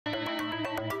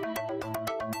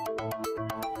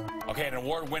Okay, an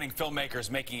award-winning filmmaker is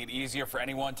making it easier for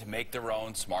anyone to make their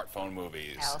own smartphone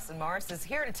movies. Allison Morris is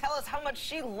here to tell us how much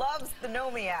she loves the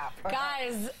KnowMe app.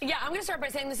 Guys, yeah, I'm going to start by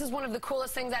saying this is one of the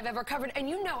coolest things I've ever covered. And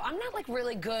you know, I'm not like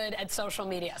really good at social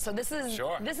media, so this is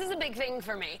a big thing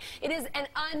for me. It is an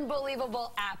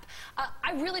unbelievable app.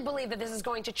 I really believe that this is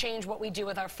going to change what we do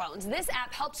with our phones. This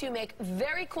app helps you make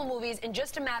very cool movies in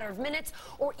just a matter of minutes,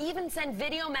 or even send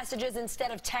video messages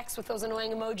instead of text with those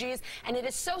annoying emojis. And it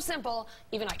is so simple,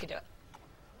 even I could do it.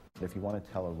 If you want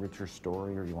to tell a richer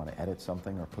story, or you want to edit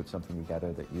something or put something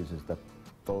together that uses the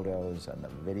photos and the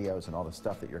videos and all the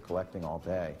stuff that you're collecting all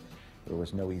day, there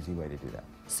was no easy way to do that.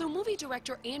 So movie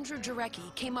director Andrew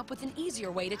Jarecki came up with an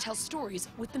easier way to tell stories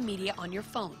with the media on your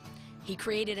phone. He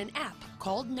created an app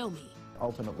called KnowMe.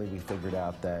 Ultimately, we figured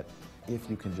out that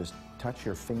if you can just touch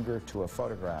your finger to a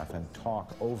photograph and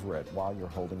talk over it while you're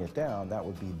holding it down, that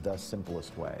would be the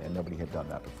simplest way, and nobody had done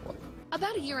that before.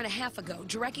 About a year and a half ago,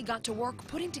 Jarecki got to work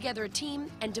putting together a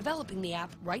team and developing the app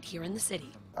right here in the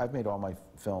city. I've made all my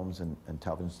films and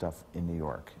television stuff in New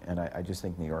York, and I just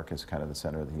think New York is kind of the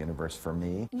center of the universe for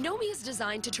me. KnowMe is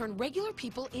designed to turn regular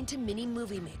people into mini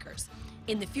movie makers.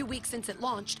 In the few weeks since it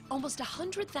launched, almost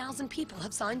 100,000 people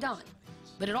have signed on.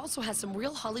 But it also has some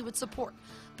real Hollywood support.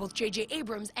 Both J.J.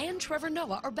 Abrams and Trevor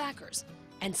Noah are backers,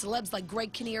 and celebs like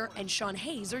Kinnear and Sean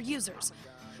Hayes are users.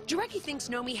 Jarecki thinks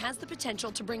KnowMe has the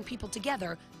potential to bring people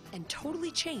together and totally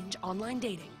change online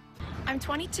dating. I'm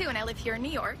 22 and I live here in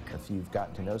New York. If you've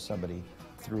gotten to know somebody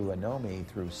through a KnowMe,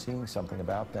 through seeing something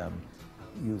about them,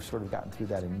 you've sort of gotten through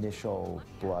that initial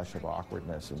blush of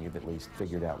awkwardness, and you've at least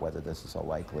figured out whether this is a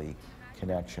likely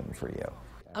connection for you.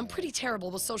 I'm pretty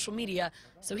terrible with social media,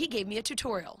 so he gave me a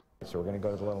tutorial. So we're going to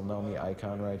go to the little KnowMe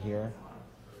icon right here,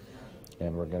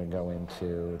 and we're going to go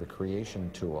into the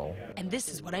creation tool. And this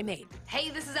is what I made. Hey,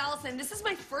 this is Allison. This is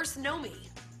my first KnowMe.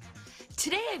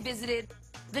 Today I visited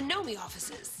the KnowMe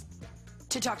offices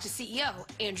to talk to CEO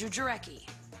Andrew Jarecki.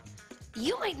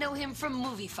 You might know him from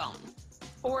Movie Phone,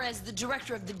 or as the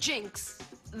director of The Jinx,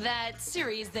 that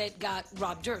series that got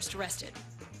Rob Durst arrested.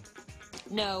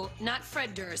 No, not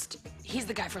Fred Durst. He's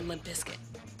the guy from Limp Bizkit.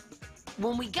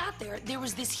 When we got there, there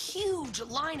was this huge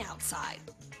line outside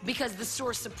because the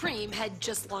store Supreme had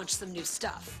just launched some new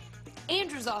stuff.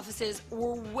 Andrew's offices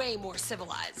were way more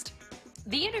civilized.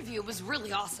 The interview was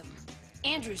really awesome.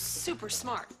 Andrew's super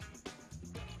smart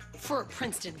for a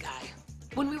Princeton guy.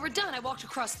 When we were done, I walked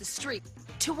across the street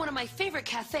to one of my favorite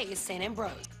cafes, St.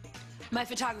 Ambrose. My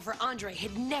photographer, Andre,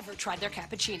 had never tried their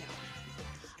cappuccino.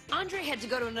 Andre had to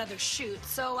go to another shoot,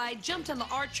 so I jumped on the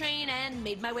R train and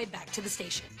made my way back to the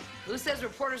station. Who says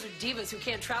reporters are divas who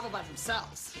can't travel by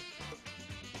themselves?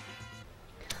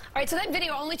 All right, so that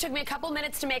video only took me a couple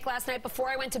minutes to make last night before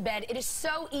I went to bed. It is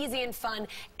so easy and fun.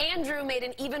 Andrew made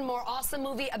an even more awesome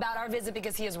movie about our visit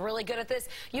because he is really good at this.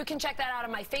 You can check that out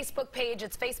on my Facebook page.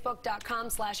 It's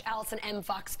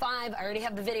facebook.com/AllisonMFox5. I already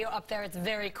have the video up there. It's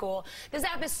very cool. This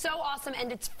app is so awesome,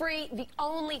 and it's free. The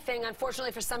only thing,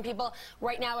 unfortunately for some people,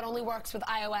 right now it only works with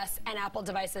iOS and Apple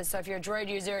devices. So if you're a Droid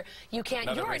user, you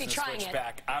can't. You're already trying it.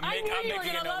 Back. I'm making a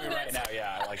KnowMe right now.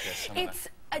 Yeah, I like this. It's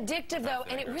addictive though,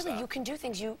 and it really, you can do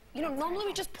things you know, normally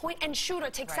we just point and shoot or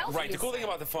take selfies. Right, the cool thing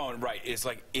about the phone, right, is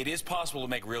like it is possible to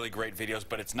make really great videos,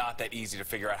 but it's not that easy to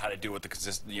figure out how to do with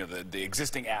the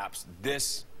existing apps.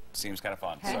 This seems kind of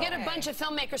fun. You get a bunch of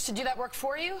filmmakers to do that work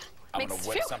for you. Makes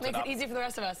it easy for the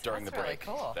rest of us. During the break. Really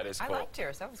cool. That is cool. I liked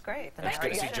yours. That was great. It's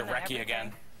good to see Jarecki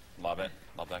again. Love it.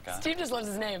 Love that guy. Steve just loves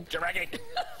his name. Jarecki.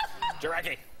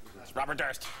 Jarecki. It's Robert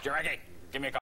Durst. Jarecki. Give me a call.